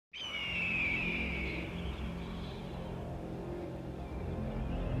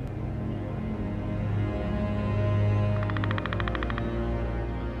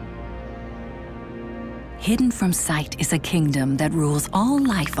hidden from sight is a kingdom that rules all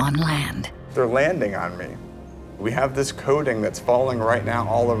life on land. They're landing on me. We have this coating that's falling right now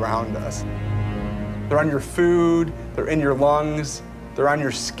all around us. They're on your food, they're in your lungs, they're on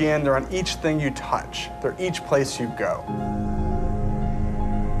your skin, they're on each thing you touch. They're each place you go.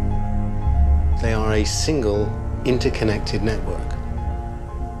 They are a single, interconnected network.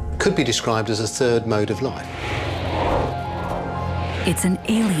 Could be described as a third mode of life. It's an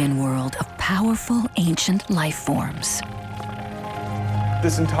alien world of powerful, ancient life forms.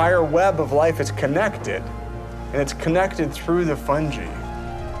 This entire web of life is connected, and it's connected through the fungi.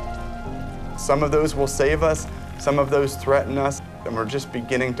 Some of those will save us, some of those threaten us, and we're just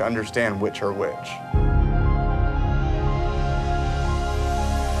beginning to understand which are which.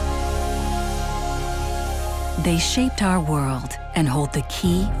 They shaped our world and hold the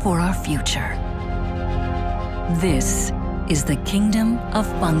key for our future. This is the kingdom of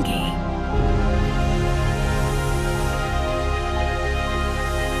fungi.